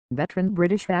Veteran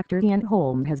British actor Ian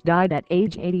Holm has died at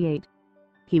age 88.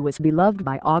 He was beloved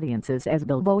by audiences as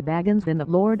Bilbo Baggins in the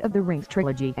Lord of the Rings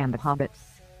trilogy and The Hobbit.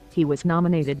 He was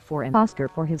nominated for an Oscar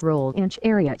for his role in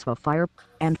Chariots of Fire,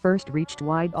 and first reached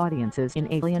wide audiences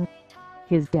in Alien.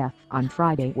 His death on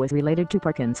Friday was related to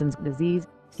Parkinson's disease,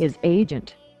 his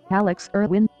agent, Alex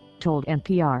Irwin, told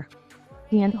NPR.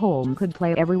 Ian Holm could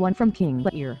play everyone from King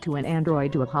Lear to an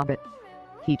android to a hobbit.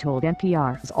 He told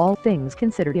NPR's All Things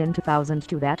Considered in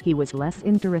 2002 that he was less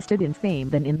interested in fame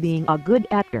than in being a good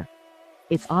actor.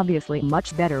 "It's obviously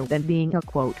much better than being a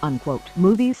quote-unquote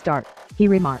movie star," he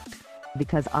remarked,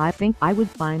 "because I think I would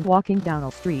find walking down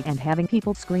a street and having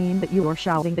people scream at you or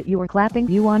shouting at you or clapping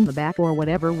you on the back or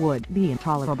whatever would be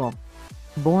intolerable."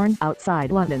 Born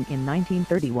outside London in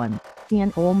 1931, Ian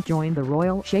Holm joined the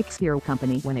Royal Shakespeare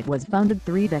Company when it was founded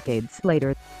 3 decades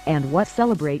later, and was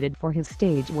celebrated for his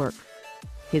stage work.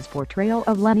 His portrayal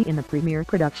of Lenny in the premiere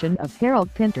production of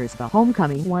Harold Pinter's The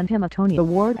Homecoming won him a Tony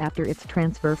Award after its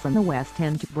transfer from the West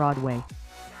End to Broadway.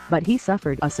 But he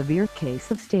suffered a severe case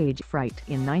of stage fright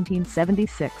in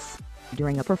 1976,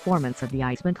 during a performance of The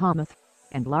Iceman Cometh,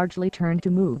 and largely turned to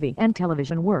movie and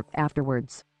television work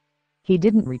afterwards. He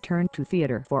didn't return to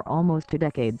theater for almost 2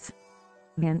 decades.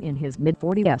 Then in his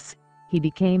mid-40s, he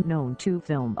became known to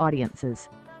film audiences,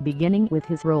 beginning with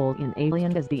his role in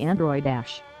Alien as the android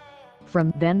Ash.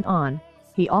 From then on,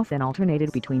 he often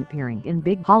alternated between appearing in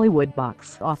big Hollywood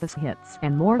box office hits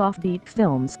and more offbeat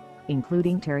films,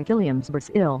 including Terry Gilliam's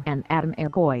Brazil and Adam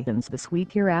Ergoyden's The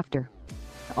Sweet Hereafter.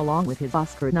 Along with his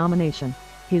Oscar nomination,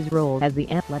 his role as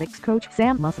the athletics coach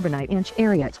Sam Musburnite in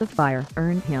Chariots of Fire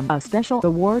earned him a special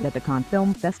award at the Cannes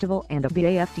Film Festival and a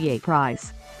BAFTA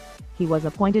prize. He was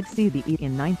appointed CBE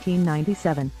in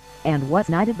 1997, and was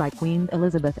knighted by Queen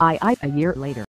Elizabeth II a year later.